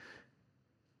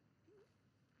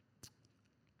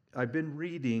I've been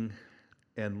reading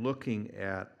and looking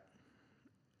at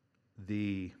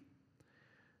the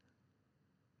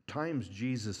times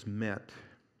Jesus met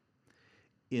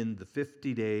in the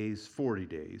 50 days, 40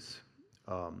 days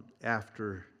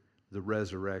after the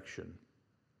resurrection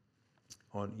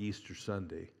on Easter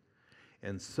Sunday,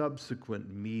 and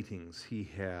subsequent meetings he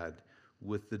had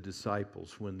with the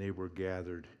disciples when they were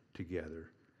gathered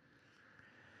together.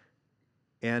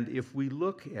 And if we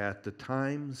look at the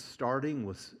times starting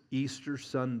with Easter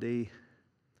Sunday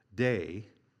day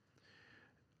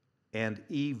and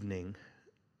evening,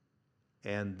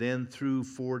 and then through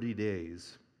 40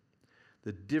 days,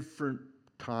 the different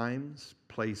times,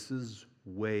 places,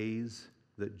 ways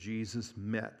that Jesus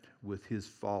met with his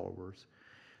followers,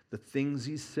 the things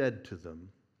he said to them,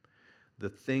 the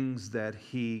things that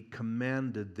he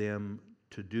commanded them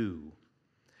to do,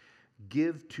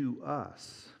 give to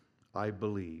us, I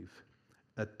believe,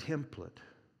 a template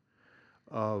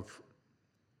of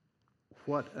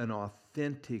what an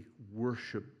authentic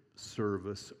worship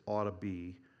service ought to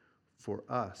be for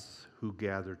us who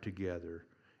gather together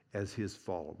as his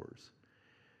followers.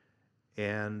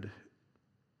 And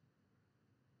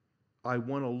I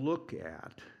want to look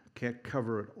at, can't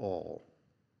cover it all,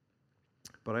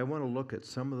 but I want to look at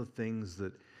some of the things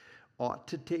that ought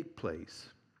to take place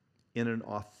in an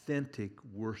authentic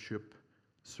worship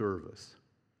service.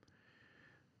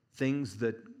 Things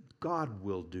that God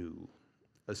will do,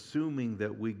 assuming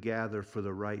that we gather for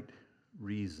the right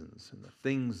reasons, and the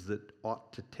things that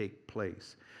ought to take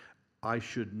place. I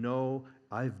should know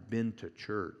I've been to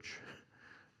church,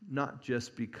 not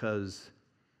just because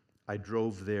I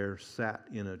drove there, sat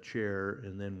in a chair,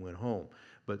 and then went home,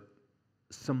 but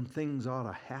some things ought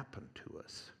to happen to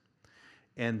us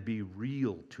and be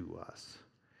real to us.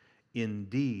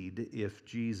 Indeed, if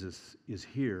Jesus is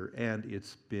here and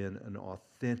it's been an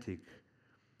authentic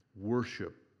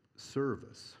worship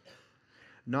service.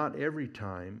 Not every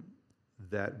time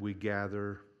that we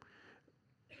gather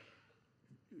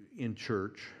in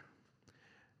church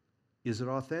is it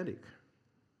authentic.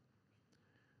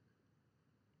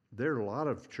 There are a lot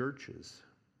of churches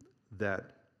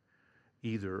that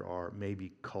either are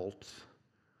maybe cults,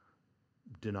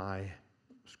 deny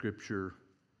Scripture,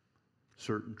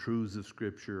 certain truths of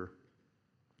Scripture,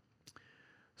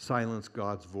 silence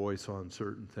God's voice on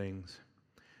certain things.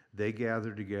 They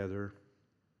gather together.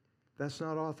 That's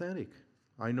not authentic.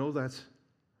 I know that's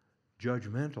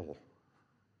judgmental.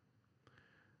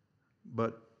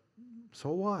 But so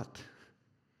what?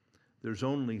 There's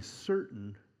only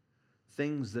certain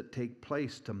things that take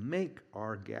place to make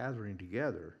our gathering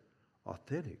together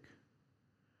authentic.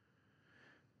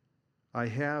 I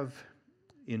have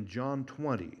in John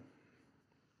 20,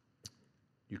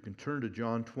 you can turn to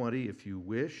John 20 if you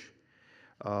wish.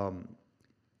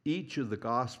 Each of the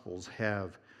Gospels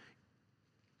have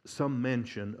some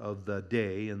mention of the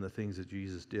day and the things that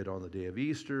Jesus did on the day of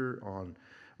Easter, on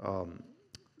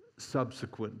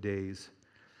subsequent days.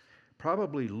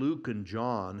 Probably Luke and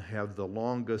John have the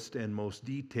longest and most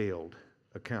detailed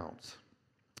accounts.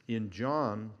 In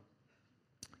John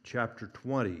chapter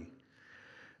 20,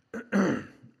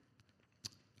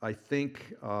 I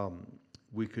think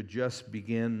we could just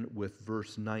begin with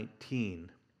verse 19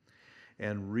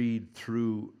 and read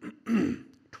through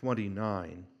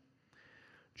 29.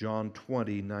 John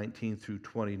 20, 19 through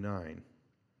 29.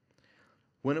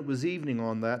 When it was evening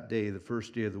on that day, the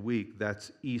first day of the week,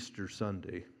 that's Easter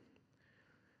Sunday,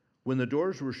 when the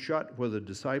doors were shut where the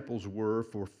disciples were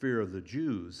for fear of the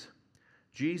Jews,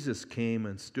 Jesus came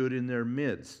and stood in their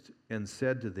midst and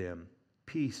said to them,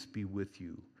 "Peace be with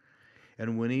you."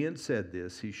 And when he had said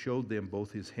this, he showed them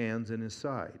both his hands and his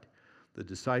side. The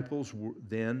disciples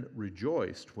then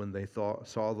rejoiced when they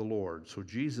saw the Lord. So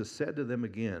Jesus said to them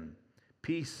again,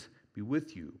 "Peace be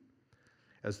with you.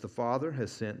 As the Father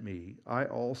has sent me, I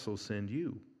also send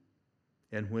you."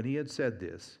 And when he had said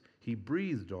this, he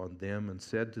breathed on them and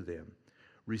said to them,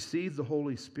 "Receive the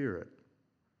Holy Spirit.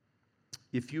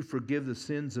 If you forgive the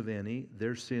sins of any,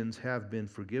 their sins have been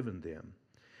forgiven them.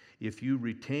 If you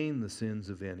retain the sins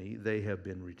of any, they have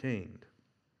been retained."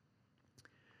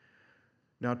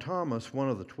 Now Thomas, one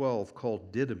of the 12,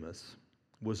 called Didymus,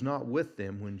 was not with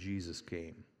them when Jesus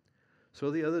came.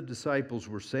 So the other disciples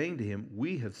were saying to him,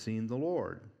 "We have seen the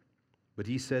Lord." But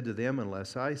he said to them,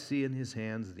 "Unless I see in his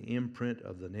hands the imprint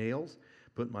of the nails,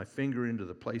 put my finger into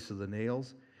the place of the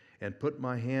nails, and put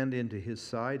my hand into his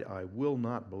side, I will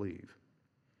not believe."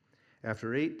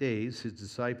 After 8 days, his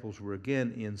disciples were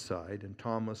again inside, and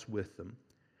Thomas with them.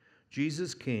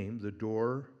 Jesus came, the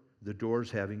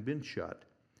doors having been shut,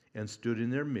 and stood in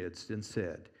their midst and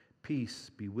said, "Peace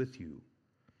be with you."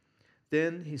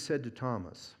 Then he said to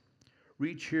Thomas,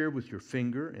 Reach here with your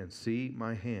finger and see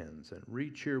my hands, and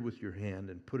reach here with your hand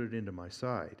and put it into my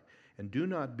side. And do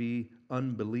not be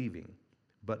unbelieving,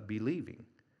 but believing."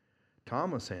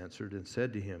 Thomas answered and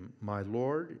said to him, "My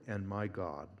Lord and my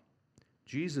God."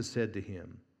 Jesus said to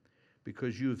him,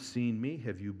 "Because you have seen me,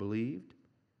 have you believed?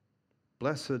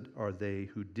 Blessed are they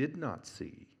who did not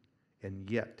see and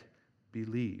yet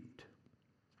believed."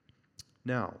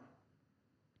 Now,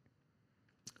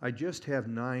 I just have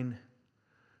nine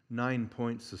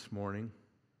points this morning,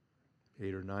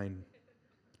 8 or 9,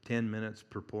 10 minutes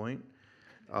per point,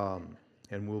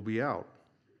 and we'll be out.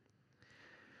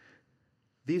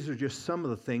 These are just some of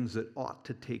the things that ought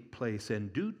to take place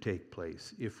and do take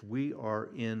place if we are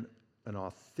in an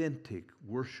authentic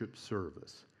worship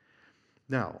service.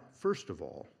 Now, first of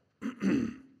all,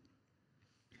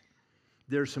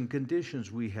 there's some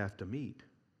conditions we have to meet.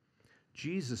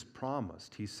 Jesus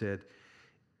promised, he said,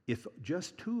 if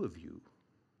just 2 of you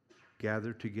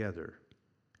gather together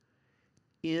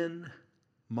in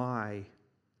my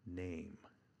name,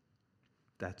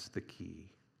 that's the key.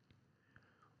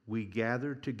 We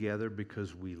gather together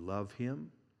because we love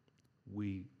him.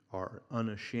 We are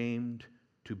unashamed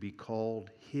to be called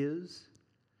his.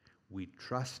 We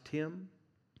trust him.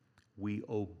 We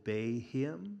obey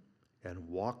him and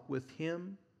walk with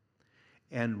him.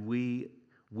 And we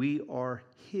are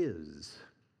his.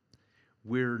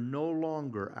 We're no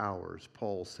longer ours.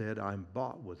 Paul said, "I'm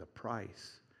bought with a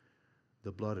price,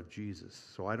 the blood of Jesus."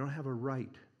 So I don't have a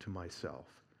right to myself.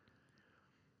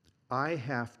 I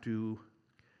have to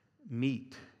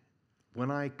meet.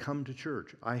 When I come to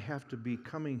church, I have to be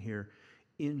coming here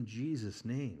in Jesus'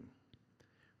 name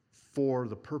for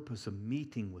the purpose of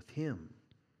meeting with him,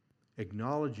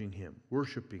 acknowledging him,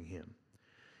 worshiping him.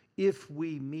 If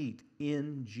we meet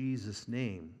in Jesus'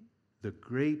 name, the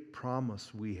great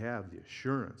promise we have, the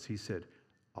assurance, he said,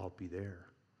 "I'll be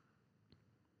there."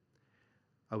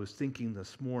 I was thinking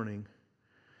this morning,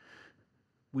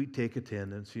 we take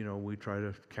attendance, we try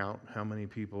to count how many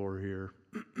people are here.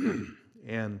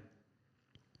 And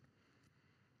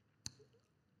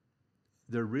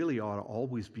there really ought to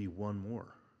always be one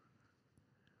more.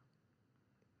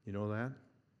 You know that?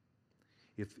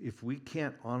 If we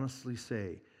can't honestly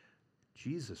say,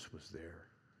 Jesus was there,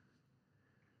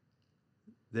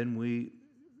 then we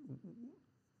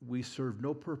serve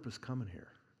no purpose coming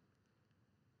here.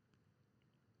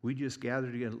 We just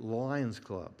gathered together, the Lions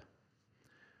Club,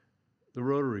 the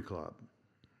Rotary Club,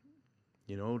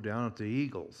 down at the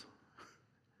Eagles.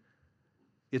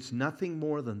 It's nothing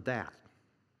more than that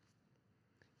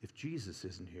if Jesus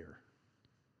isn't here.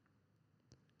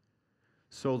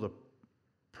 So the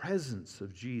presence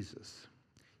of Jesus,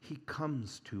 he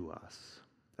comes to us.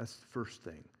 That's the first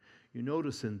thing. You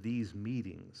notice in these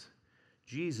meetings,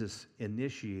 Jesus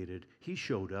initiated, he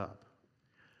showed up.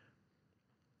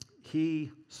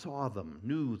 He saw them,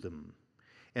 knew them,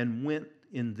 and went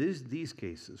in these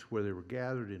cases where they were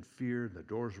gathered in fear and the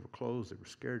doors were closed, they were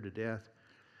scared to death.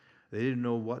 They didn't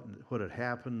know what had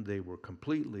happened. They were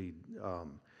completely,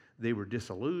 they were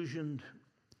disillusioned.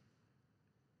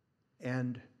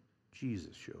 And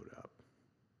Jesus showed up.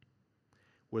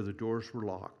 Where the doors were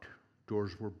locked,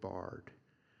 doors were barred,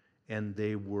 and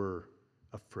they were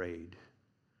afraid.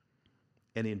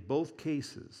 And in both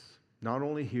cases, not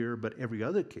only here, but every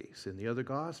other case in the other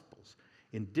Gospels,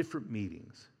 in different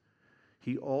meetings,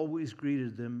 he always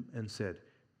greeted them and said,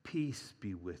 "Peace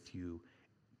be with you.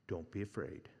 Don't be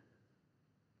afraid."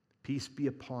 Peace be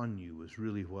upon you is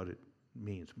really what it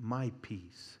means. My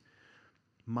peace,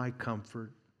 my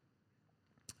comfort,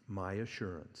 my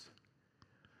assurance.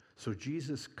 So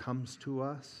Jesus comes to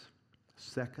us.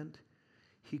 Second,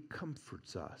 he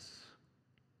comforts us.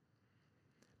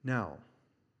 Now,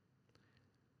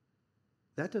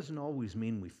 that doesn't always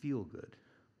mean we feel good,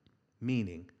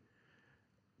 meaning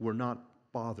we're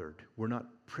not bothered, we're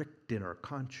not pricked in our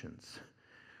conscience,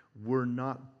 we're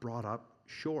not brought up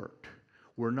short,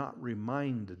 we're not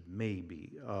reminded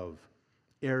maybe of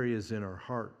areas in our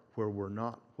heart where we're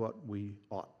not what we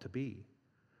ought to be.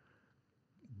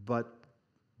 But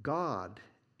God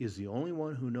is the only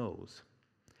one who knows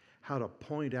how to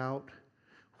point out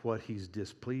what he's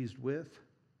displeased with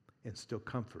and still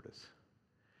comfort us.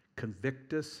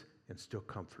 Convict us and still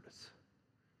comfort us.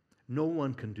 No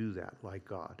one can do that like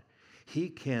God. He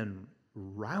can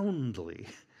roundly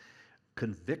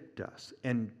convict us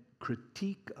and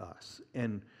critique us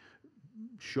and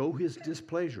show his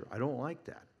displeasure. I don't like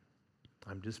that.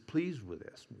 I'm displeased with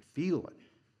this. We feel it.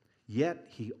 Yet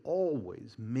he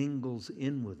always mingles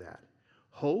in with that.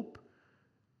 Hope,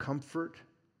 comfort.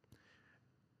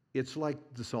 It's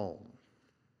like the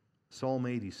Psalm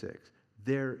 86.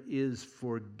 There is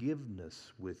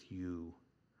forgiveness with you,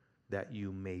 that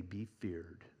you may be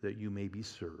feared, that you may be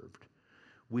served.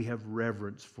 We have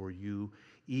reverence for you,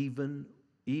 even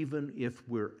if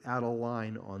we're out of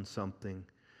line on something,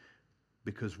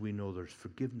 because we know there's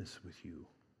forgiveness with you.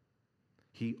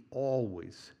 He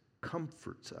always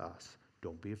comforts us.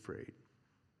 Don't be afraid.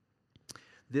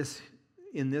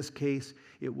 In this case,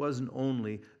 it wasn't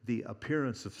only the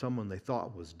appearance of someone they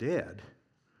thought was dead,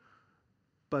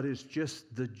 but it's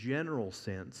just the general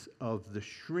sense of the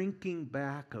shrinking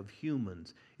back of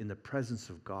humans in the presence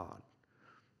of God.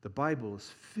 The Bible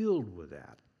is filled with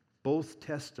that, both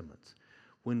Testaments.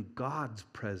 When God's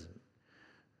present,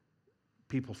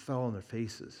 people fell on their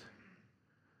faces.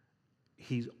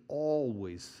 He's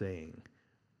always saying,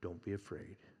 don't be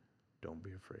afraid. Don't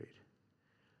be afraid.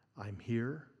 I'm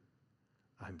here.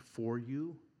 I'm for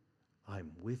you.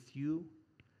 I'm with you.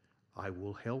 I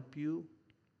will help you.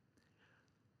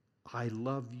 I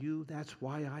love you. That's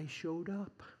why I showed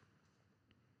up.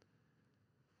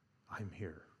 I'm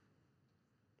here.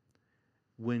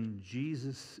 When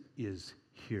Jesus is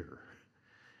here,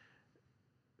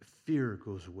 fear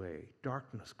goes away.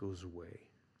 Darkness goes away.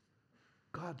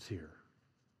 God's here.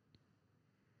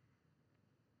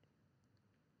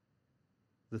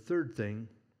 The third thing,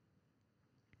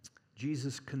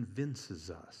 Jesus convinces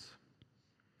us.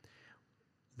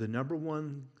 The number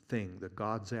one thing that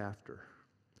God's after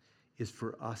is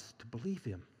for us to believe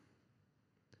him.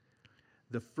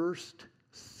 The first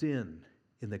sin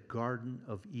in the Garden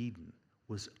of Eden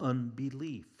was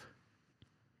unbelief.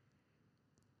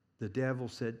 The devil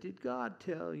said, did God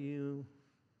tell you?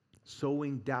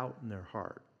 Sowing doubt in their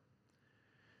heart.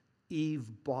 Eve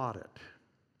bought it,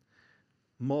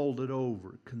 mulled it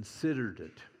over, considered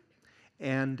it.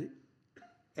 And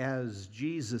as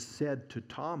Jesus said to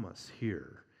Thomas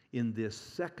here in this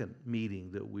second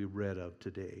meeting that we read of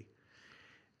today,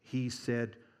 he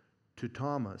said to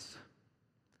Thomas,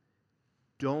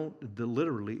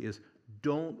 literally is,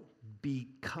 don't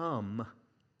become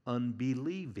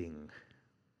unbelieving.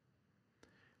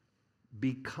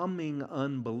 Becoming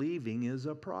unbelieving is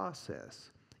a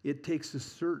process. It takes a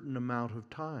certain amount of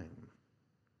time.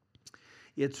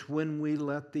 It's when we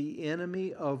let the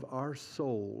enemy of our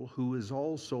soul, who is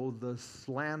also the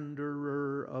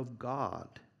slanderer of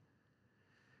God,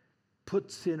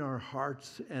 puts in our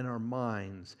hearts and our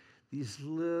minds these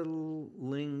little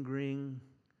lingering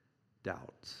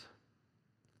doubts,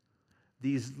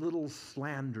 these little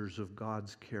slanders of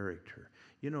God's character.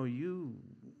 You know,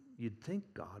 you'd think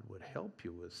God would help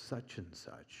you with such and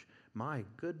such. My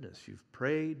goodness, you've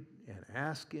prayed and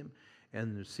asked him,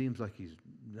 and it seems like he's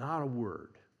not a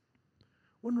word.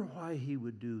 Wonder why he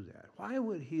would do that. Why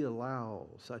would he allow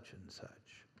such and such?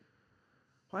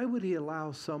 Why would he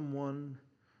allow someone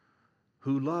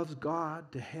who loves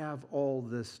God to have all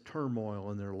this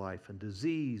turmoil in their life and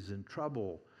disease and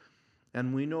trouble?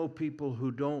 And we know people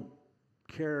who don't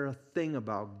care a thing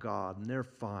about God and they're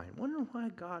fine. Wonder why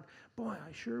God, boy,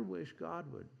 I sure wish God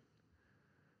would.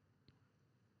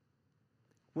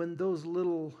 When those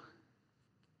little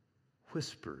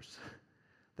whispers,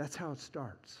 that's how it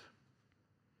starts.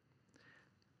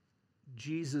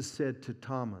 Jesus said to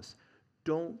Thomas,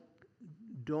 don't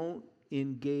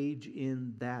engage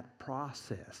in that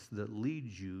process that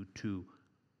leads you to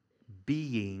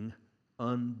being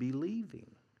unbelieving.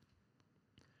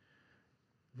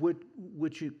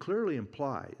 Which it clearly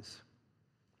implies,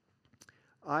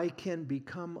 I can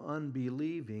become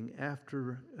unbelieving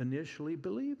after initially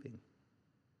believing.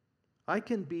 I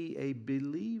can be a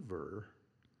believer,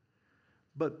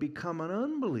 but become an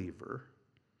unbeliever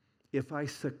if I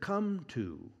succumb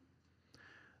to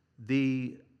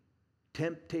the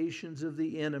temptations of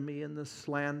the enemy and the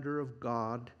slander of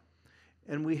God.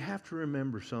 And we have to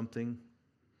remember something.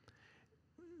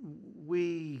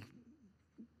 We're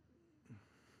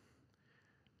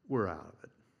out of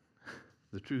it.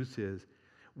 The truth is,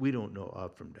 we don't know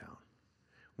up from down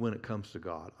when it comes to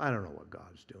God. I don't know what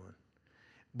God's doing.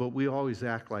 But we always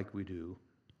act like we do.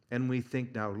 And we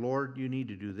think, now, Lord, you need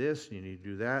to do this, you need to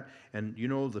do that. And you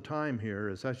know, the time here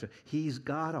is such a... He's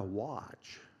got a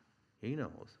watch. He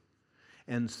knows.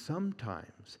 And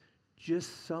sometimes,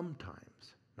 just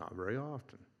sometimes, not very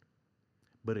often,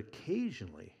 but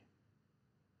occasionally,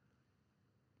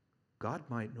 God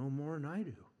might know more than I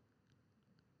do.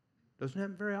 Doesn't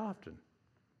happen very often.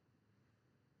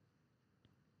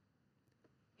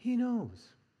 He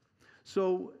knows.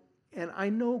 So, and I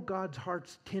know God's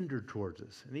heart's tender towards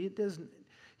us. And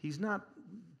he's not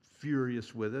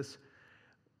furious with us.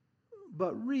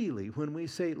 But really, when we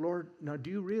say, Lord, now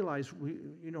do you realize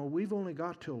we've only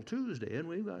got till Tuesday and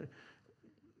we've got...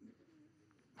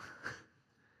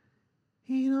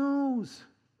 He knows.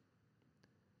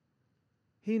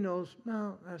 He knows,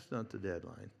 no, that's not the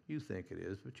deadline. You think it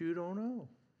is, but you don't know.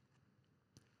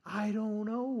 I don't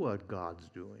know what God's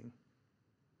doing.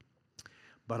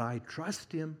 But I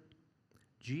trust him.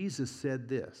 Jesus said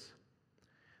this.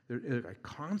 There's a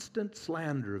constant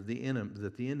slander of the enemy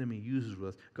that the enemy uses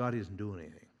with God isn't doing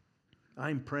anything.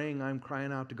 I'm praying, I'm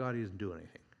crying out to God, he isn't doing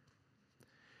anything.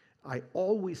 I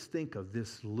always think of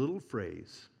this little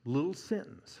phrase, little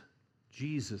sentence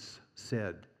Jesus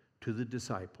said to the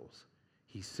disciples.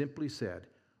 He simply said,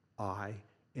 I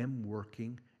am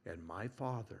working and my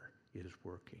Father is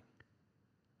working.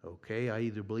 Okay, I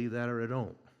either believe that or I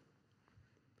don't.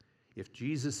 If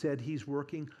Jesus said he's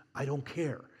working, I don't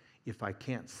care if I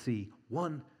can't see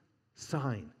one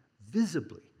sign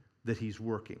visibly that he's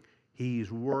working.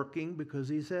 He's working because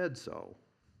he said so.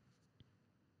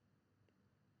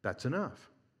 That's enough.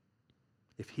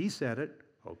 If he said it,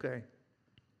 okay,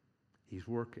 he's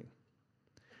working.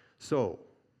 So,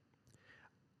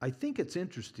 I think it's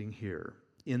interesting here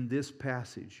in this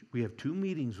passage. We have two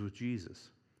meetings with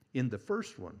Jesus. In the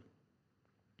first one,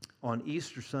 on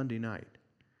Easter Sunday night,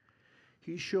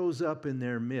 he shows up in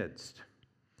their midst.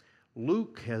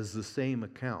 Luke has the same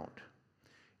account.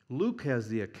 Luke has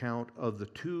the account of the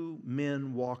two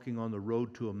men walking on the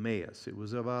road to Emmaus. It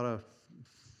was about a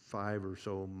 5 or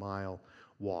so mile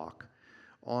walk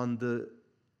on the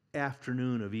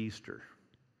afternoon of Easter.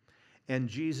 And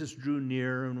Jesus drew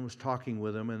near and was talking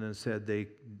with them, and then said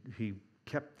he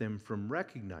kept them from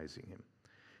recognizing him.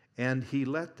 And he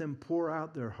let them pour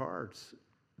out their hearts.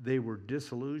 They were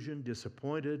disillusioned,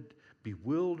 disappointed,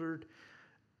 bewildered,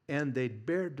 and they'd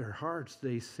bared their hearts.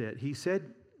 He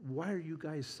said, why are you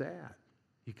guys sad?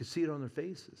 You could see it on their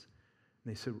faces.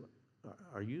 And they said,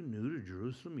 are you new to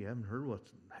Jerusalem? You haven't heard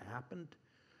what's happened?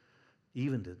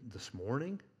 Even this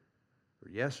morning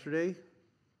or yesterday?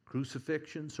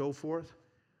 Crucifixion, so forth.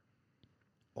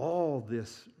 All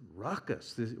this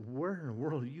ruckus. Where in the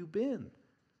world have you been?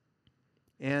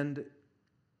 And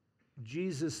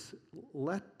Jesus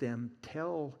let them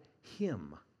tell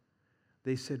him.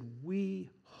 They said, we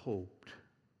hoped.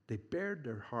 They bared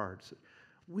their hearts.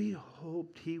 We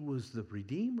hoped he was the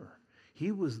Redeemer.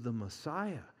 He was the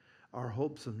Messiah. Our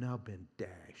hopes have now been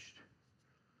dashed.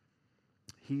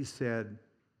 He said,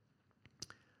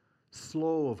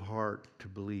 slow of heart to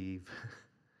believe.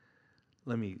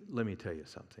 Let me tell you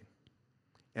something.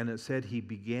 And it said he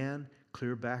began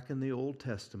clear back in the Old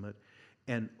Testament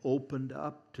and opened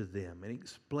up to them and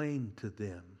explained to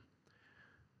them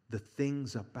the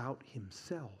things about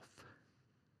himself.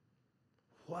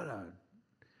 What a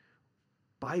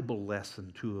Bible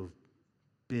lesson to have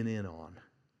been in on.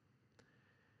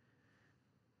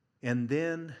 And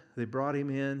then they brought him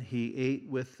in. He ate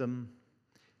with them.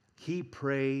 He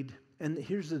prayed. And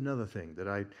here's another thing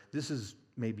this is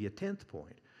maybe a 10th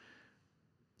point.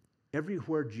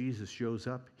 Everywhere Jesus shows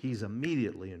up, he's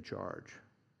immediately in charge.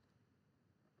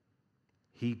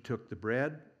 He took the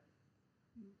bread.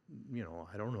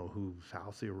 I don't know whose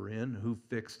house they were in, who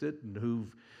fixed it, and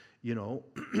who,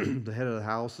 the head of the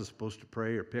house is supposed to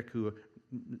pray or pick who.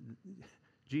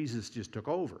 Jesus just took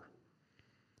over.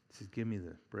 He said, give me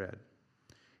the bread.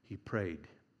 He prayed.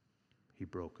 He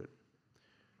broke it.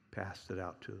 Passed it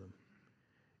out to them.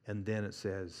 And then it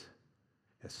says,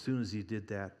 as soon as he did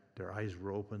that, their eyes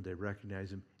were opened, they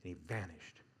recognized him, and he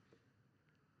vanished.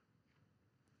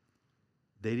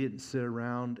 They didn't sit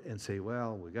around and say,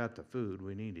 well, we got the food,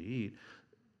 we need to eat.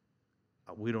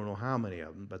 We don't know how many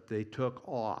of them, but they took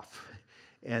off.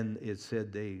 And it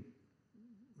said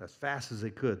as fast as they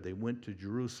could, they went to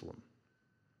Jerusalem,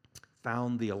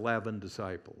 found the 11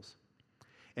 disciples,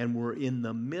 and were in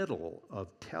the middle of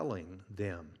telling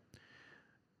them,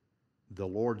 the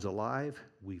Lord's alive,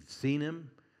 we've seen him,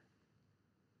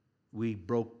 we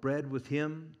broke bread with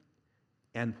him,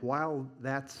 and while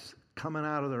that's coming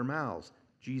out of their mouths,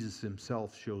 Jesus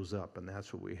himself shows up, and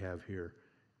that's what we have here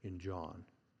in John.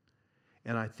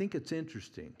 And I think it's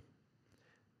interesting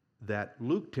that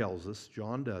Luke tells us,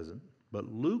 John doesn't,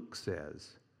 but Luke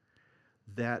says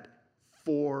that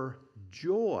for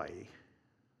joy,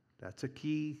 that's a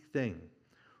key thing,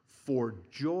 for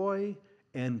joy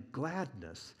and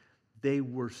gladness, they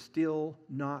were still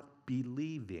not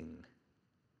believing.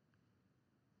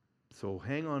 So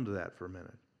hang on to that for a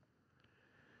minute.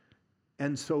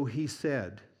 And so he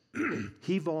said,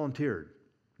 he volunteered.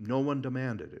 No one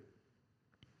demanded it.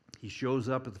 He shows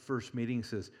up at the first meeting,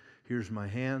 says, here's my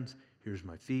hands, here's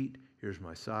my feet, here's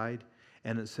my side.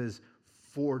 And it says,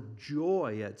 for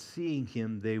joy at seeing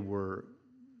him, they were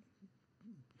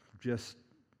just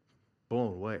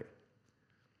blown away.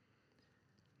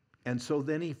 And so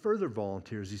then he further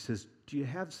volunteers. He says, do you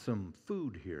have some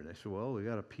food here? And they said, well, we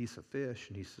got a piece of fish.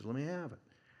 And he says, let me have it.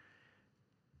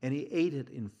 And he ate it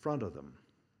in front of them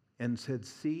and said,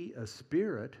 see, a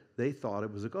spirit, they thought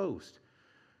it was a ghost.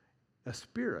 A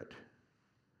spirit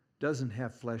doesn't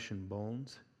have flesh and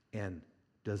bones and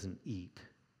doesn't eat.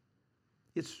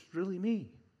 It's really me.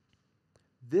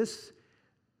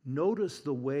 Notice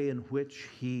the way in which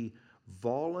he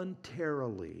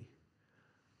voluntarily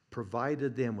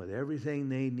provided them with everything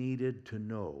they needed to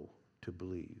know, to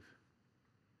believe.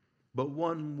 But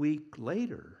 1 week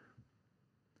later,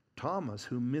 Thomas,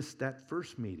 who missed that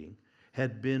first meeting,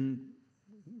 had been,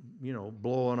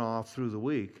 blowing off through the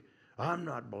week. I'm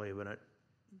not believing it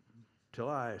till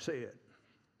I see it.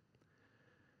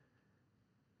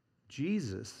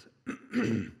 Jesus,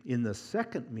 in the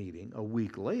second meeting, a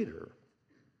week later,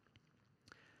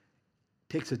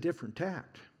 takes a different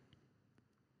tact.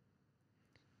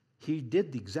 He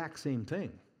did the exact same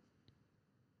thing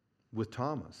with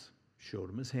Thomas. Showed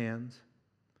him his hands,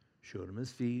 showed him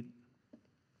his feet,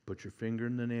 put your finger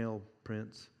in the nail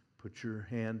prints, put your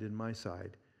hand in my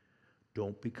side.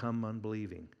 Don't become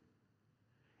unbelieving.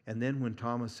 And then when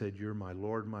Thomas said, you're my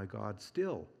Lord, my God,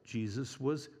 still, Jesus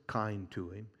was kind to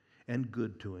him and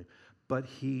good to him. But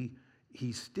he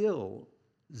still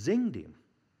zinged him.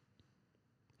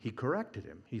 He corrected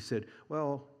him. He said,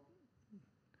 well,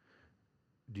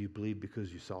 do you believe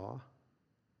because you saw?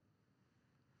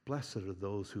 Blessed are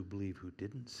those who believe who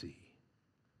didn't see.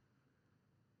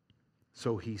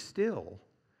 So he still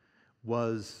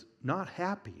was not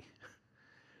happy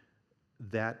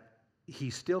that he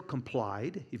still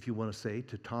complied, if you want to say,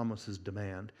 to Thomas's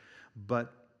demand,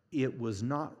 but it was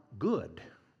not good.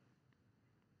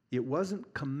 It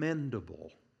wasn't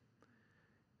commendable.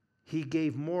 He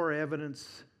gave more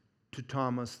evidence to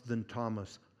Thomas than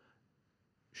Thomas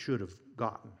should have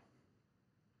gotten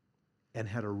and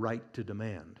had a right to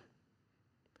demand.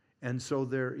 And so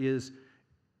there is,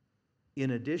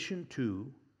 in addition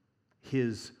to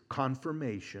his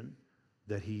confirmation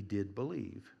that he did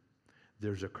believe,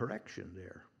 there's a correction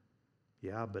there.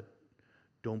 Yeah, but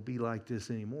don't be like this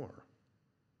anymore.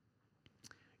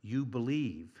 You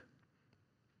believe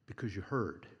because you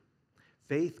heard.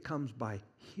 Faith comes by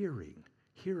hearing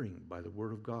by the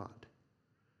Word of God.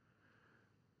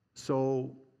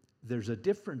 So there's a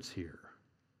difference here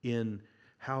in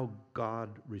how God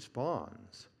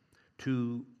responds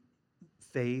to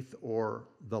faith or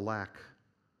the lack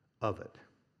of it.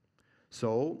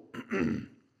 So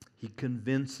he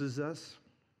convinces us.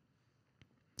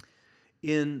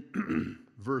 In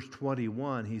verse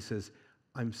 21, he says,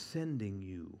 I'm sending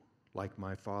you like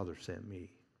my Father sent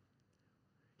me.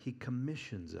 He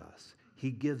commissions us. He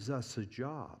gives us a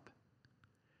job.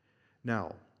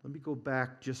 Now, let me go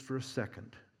back just for a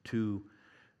second to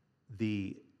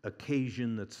the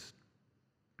occasion that's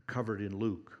covered in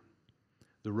Luke,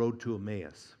 the road to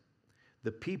Emmaus.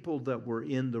 The people that were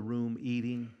in the room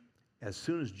eating, as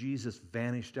soon as Jesus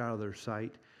vanished out of their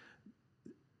sight,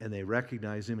 and they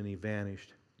recognized him and he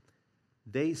vanished,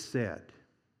 they said,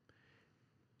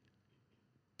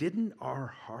 didn't our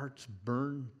hearts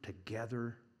burn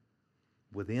together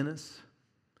within us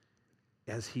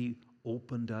as he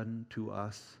opened unto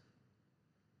us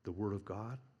the Word of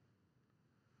God?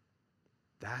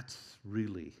 That's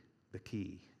really the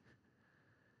key.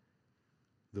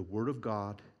 The Word of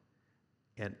God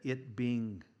and it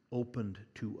being opened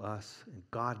to us and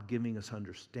God giving us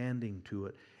understanding to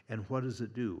it. And what does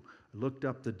it do? I looked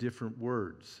up the different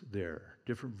words there,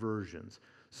 different versions.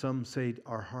 Some say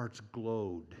our hearts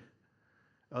glowed.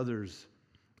 Others,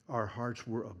 our hearts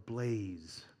were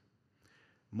ablaze.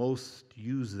 Most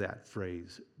use that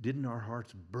phrase. Didn't our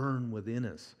hearts burn within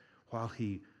us while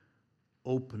he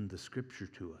opened the Scripture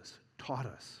to us, taught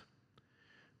us?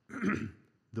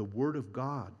 The Word of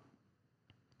God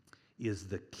is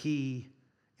the key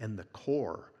and the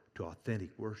core to authentic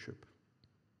worship.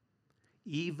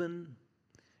 Even,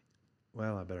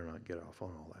 well, I better not get off on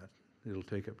all that. It'll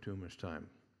take up too much time.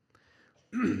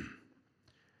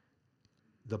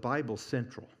 The Bible's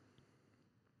central.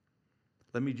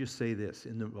 Let me just say this.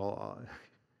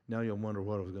 Now you'll wonder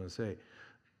what I was going to say.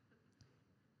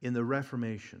 In the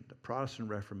Reformation, the Protestant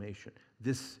Reformation,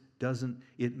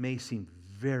 it may seem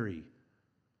very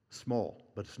small,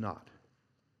 but it's not.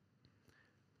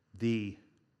 The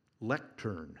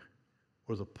lectern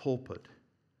or the pulpit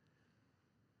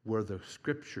where the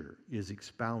Scripture is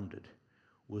expounded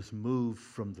was moved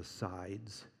from the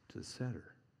sides to the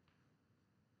center.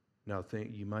 Now,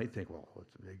 you might think, well,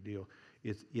 what's the big deal?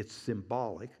 It's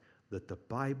symbolic that the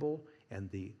Bible and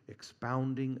the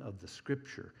expounding of the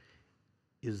Scripture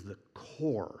is the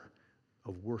core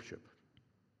of worship.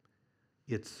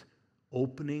 It's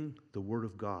opening the Word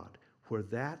of God, where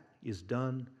that is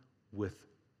done with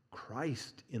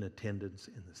Christ in attendance,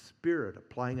 in the Spirit,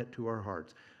 applying it to our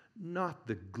hearts, not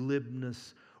the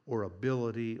glibness or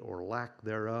ability or lack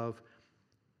thereof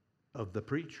of the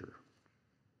preacher.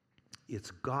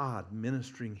 It's God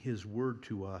ministering His Word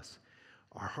to us.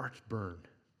 Our hearts burn.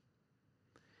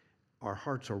 Our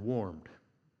hearts are warmed.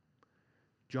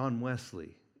 John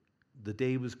Wesley, the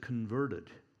day he was converted,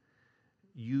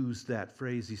 used that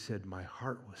phrase. He said, "My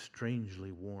heart was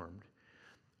strangely warmed."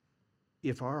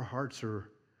 If our hearts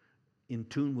are in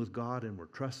tune with God and we're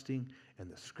trusting and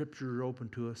the Scriptures are open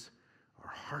to us, our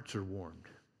hearts are warmed.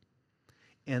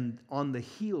 And on the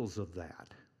heels of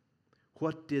that,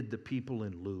 what did the people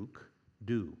in Luke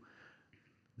do?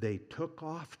 They took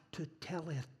off to tell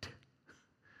it.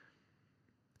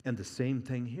 And the same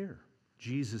thing here.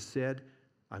 Jesus said,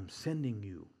 "I'm sending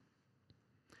you."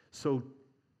 So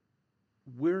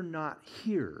we're not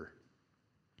here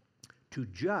to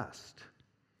just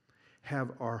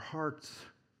have our hearts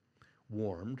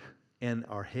warmed and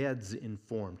our heads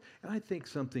informed. And I think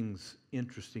something's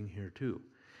interesting here too.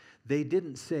 They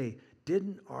didn't say,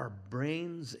 didn't our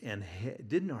brains and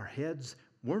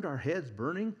weren't our heads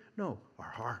burning? No, our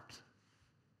hearts.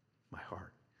 My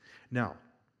heart. Now,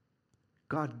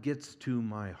 God gets to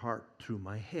my heart through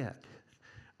my head.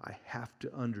 I have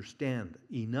to understand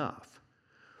enough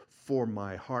for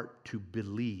my heart to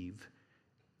believe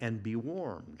and be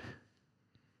warmed.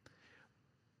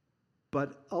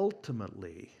 But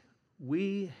ultimately,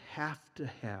 we have to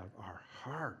have our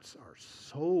hearts, our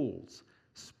souls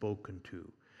spoken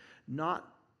to,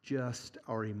 not just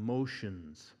our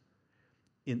emotions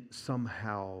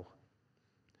somehow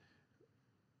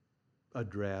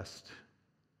addressed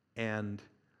and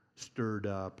stirred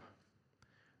up.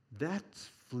 That's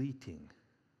fleeting.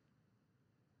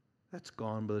 That's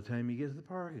gone by the time you get to the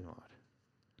parking lot.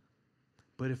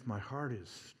 But if my heart is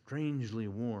strangely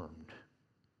warmed,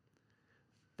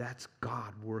 that's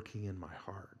God working in my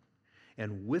heart.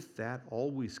 And with that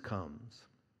always comes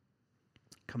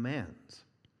commands.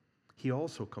 He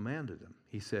also commanded them.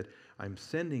 He said, "I'm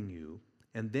sending you."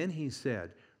 And then he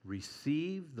said,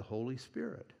 "Receive the Holy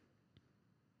Spirit."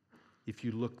 If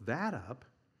you look that up,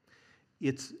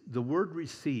 it's the word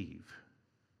receive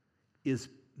is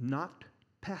not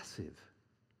passive.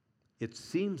 It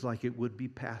seems like it would be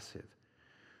passive.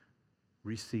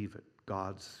 Receive it.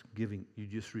 God's giving, you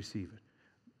just receive it.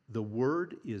 The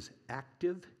word is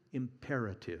active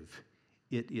imperative.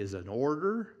 It is an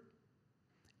order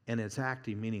and it's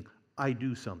active, meaning I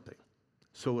do something.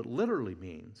 So it literally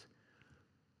means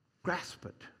grasp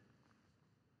it.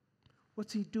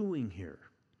 What's he doing here?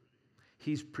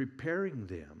 He's preparing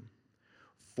them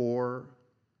for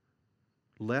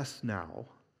less now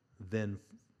than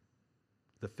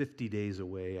the 50 days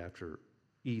away after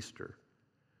Easter,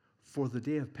 for the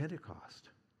day of Pentecost.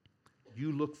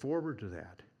 You look forward to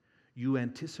that. You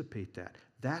anticipate that.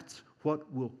 That's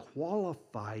what will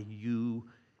qualify you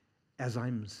as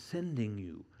I'm sending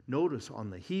you. Notice on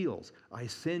the heels, I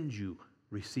send you,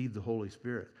 receive the Holy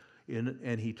Spirit.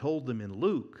 And he told them in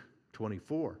Luke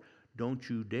 24, don't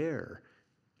you dare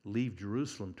leave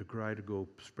Jerusalem to try to go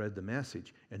spread the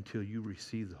message until you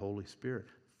receive the Holy Spirit.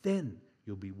 Then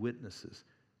you'll be witnesses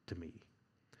to me.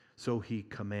 So he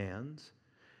commands,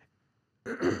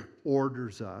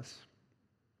 orders us.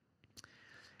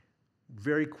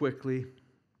 Very quickly,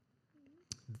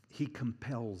 he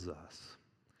compels us.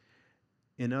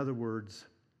 In other words,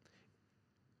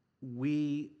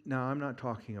 now I'm not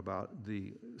talking about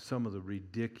some of the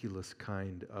ridiculous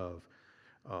kind of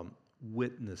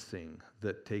witnessing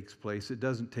that takes place. It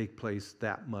doesn't take place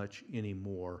that much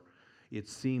anymore. It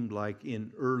seemed like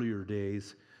in earlier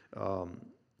days,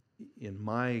 in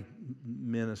my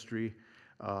ministry,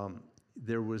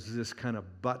 there was this kind of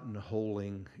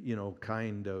buttonholing,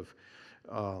 kind of,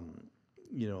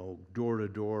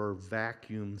 door-to-door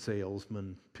vacuum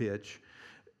salesman pitch,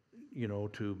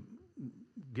 to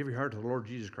give your heart to the Lord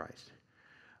Jesus Christ.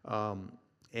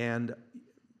 And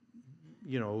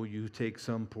you take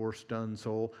some poor stunned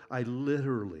soul. I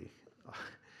literally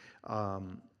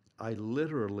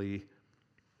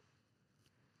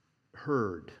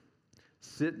heard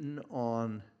sitting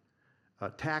on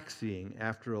taxiing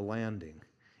after a landing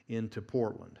into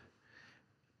Portland,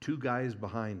 two guys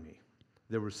behind me.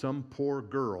 There was some poor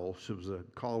girl, she was a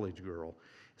college girl,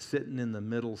 sitting in the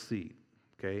middle seat,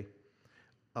 okay?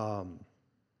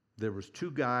 There was two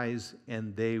guys,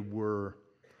 and they were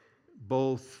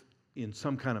both in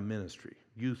some kind of ministry,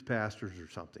 youth pastors or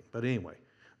something. But anyway,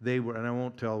 they were, and I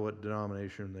won't tell what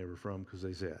denomination they were from because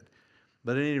they said.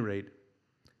 But at any rate,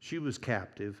 she was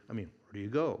captive. I mean, where do you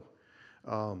go?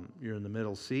 You're in the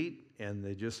middle seat, and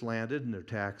they just landed, and they're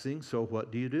taxiing. So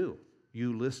what do?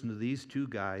 You listen to these two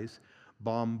guys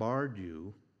bombard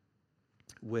you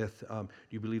with, do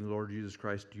you believe in the Lord Jesus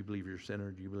Christ? Do you believe you're a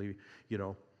sinner? Do you believe, you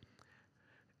know?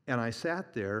 And I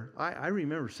sat there. I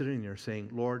remember sitting there saying,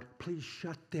 Lord, please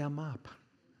shut them up.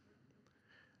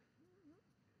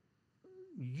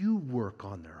 You work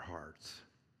on their hearts.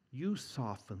 You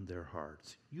soften their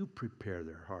hearts. You prepare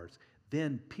their hearts.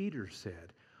 Then Peter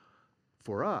said,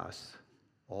 for us,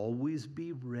 always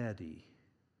be ready.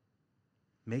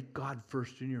 Make God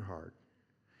first in your heart.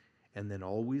 And then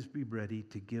always be ready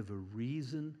to give a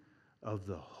reason of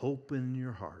the hope in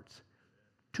your hearts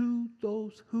to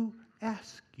those who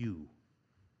ask you.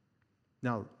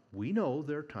 Now, we know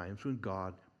there are times when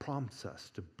God prompts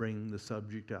us to bring the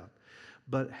subject up.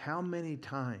 But how many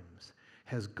times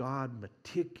has God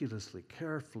meticulously,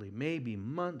 carefully, maybe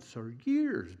months or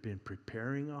years, been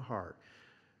preparing a heart,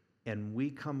 and we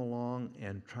come along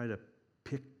and try to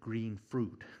pick green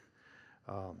fruit?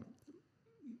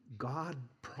 God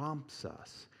prompts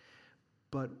us,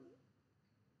 but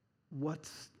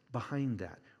what's behind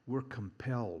that? We're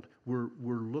compelled. We're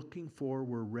looking for,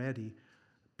 we're ready,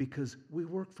 because we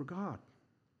work for God.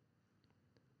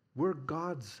 We're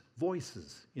God's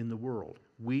voices in the world.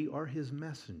 We are His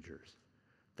messengers.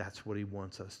 That's what He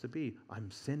wants us to be. I'm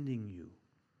sending you.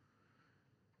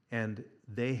 And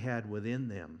they had within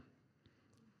them,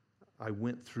 I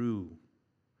went through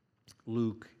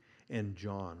Luke and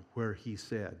John, where he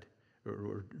said,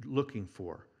 or looking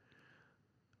for,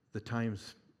 the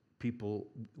times people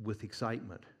with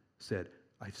excitement said,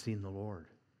 I've seen the Lord.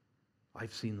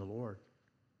 I've seen the Lord.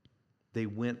 They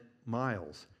went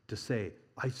miles to say,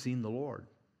 I've seen the Lord.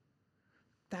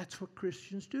 That's what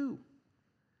Christians do.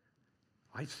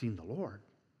 I've seen the Lord.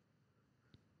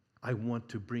 I want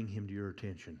to bring Him to your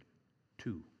attention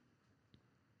too.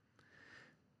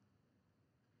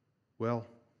 Well,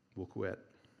 we'll quit.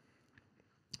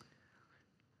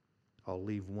 I'll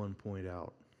leave one point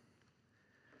out.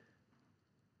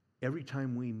 Every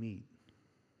time we meet,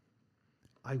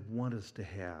 I want us to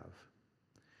have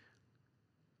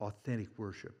authentic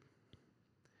worship,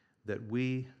 that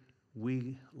we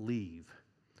leave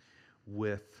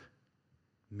with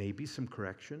maybe some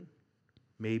correction,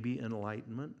 maybe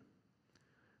enlightenment,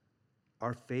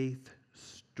 our faith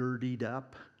sturdied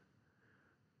up,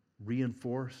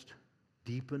 reinforced,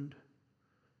 deepened,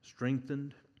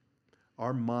 strengthened,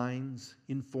 our minds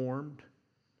informed,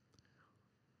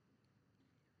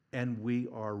 and we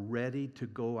are ready to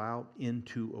go out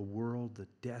into a world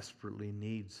that desperately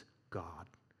needs God.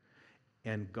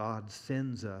 And God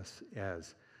sends us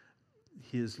as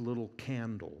His little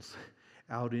candles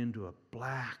out into a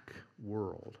black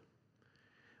world.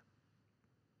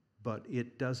 But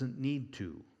it doesn't need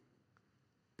to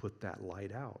put that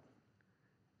light out.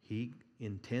 He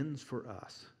intends for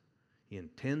us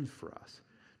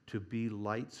to be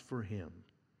lights for Him,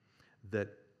 that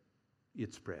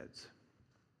it spreads.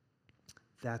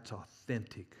 That's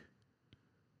authentic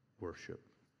worship.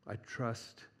 I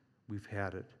trust we've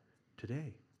had it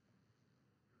today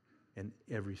and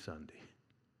every Sunday.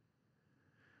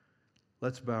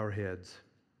 Let's bow our heads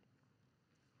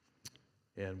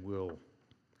and we'll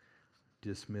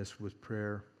dismiss with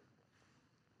prayer.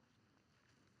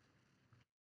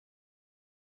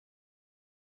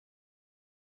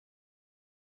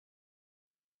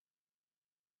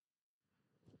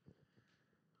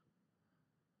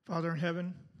 Father in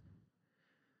heaven,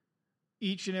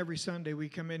 each and every Sunday we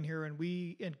come in here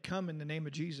and come in the name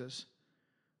of Jesus.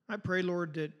 I pray,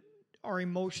 Lord, that our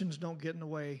emotions don't get in the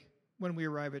way when we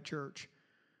arrive at church,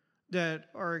 that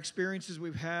our experiences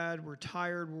we've had, we're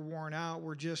tired, we're worn out,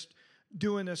 we're just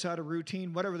doing this out of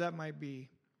routine, whatever that might be.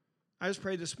 I just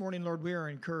pray this morning, Lord, we are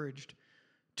encouraged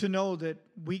to know that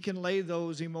we can lay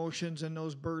those emotions and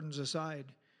those burdens aside.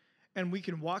 And we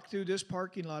can walk through this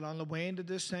parking lot on the way into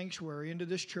this sanctuary, into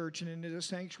this church and into this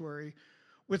sanctuary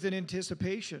with an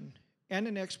anticipation and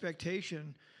an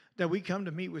expectation that we come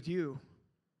to meet with you,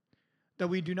 that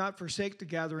we do not forsake the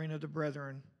gathering of the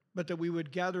brethren, but that we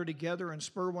would gather together and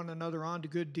spur one another on to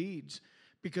good deeds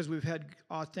because we've had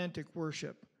authentic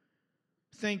worship.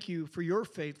 Thank you for your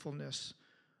faithfulness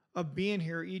of being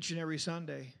here each and every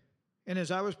Sunday. And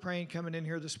as I was praying coming in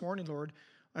here this morning, Lord,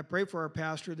 I pray for our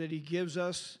pastor that he gives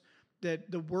us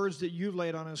that the words that you've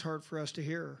laid on his heart for us to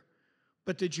hear,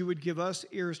 but that you would give us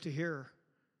ears to hear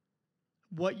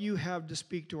what you have to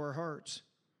speak to our hearts,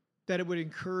 that it would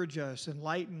encourage us,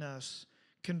 enlighten us,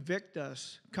 convict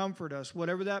us, comfort us,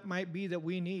 whatever that might be that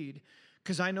we need,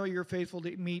 because I know you're faithful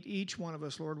to meet each one of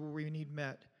us, Lord, where we need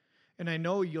met. And I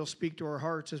know you'll speak to our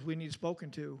hearts as we need spoken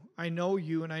to. I know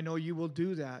you, and I know you will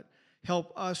do that.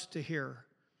 Help us to hear.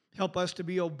 Help us to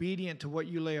be obedient to what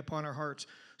you lay upon our hearts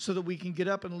so that we can get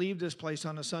up and leave this place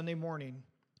on a Sunday morning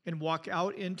and walk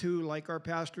out into, like our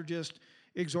pastor just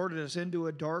exhorted us, into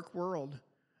a dark world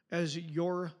as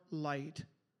your light.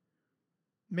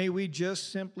 May we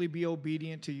just simply be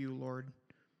obedient to you, Lord.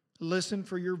 Listen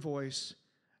for your voice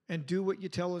and do what you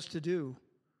tell us to do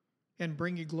and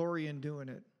bring you glory in doing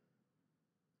it.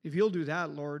 If you'll do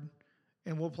that, Lord,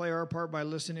 and we'll play our part by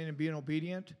listening and being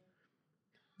obedient,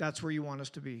 that's where you want us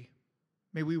to be.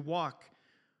 May we walk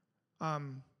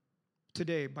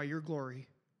today by your glory,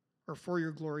 or for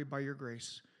your glory by your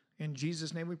grace. In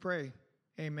Jesus' name we pray.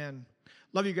 Amen.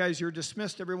 Love you guys. You're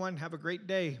dismissed, everyone. Have a great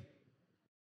day.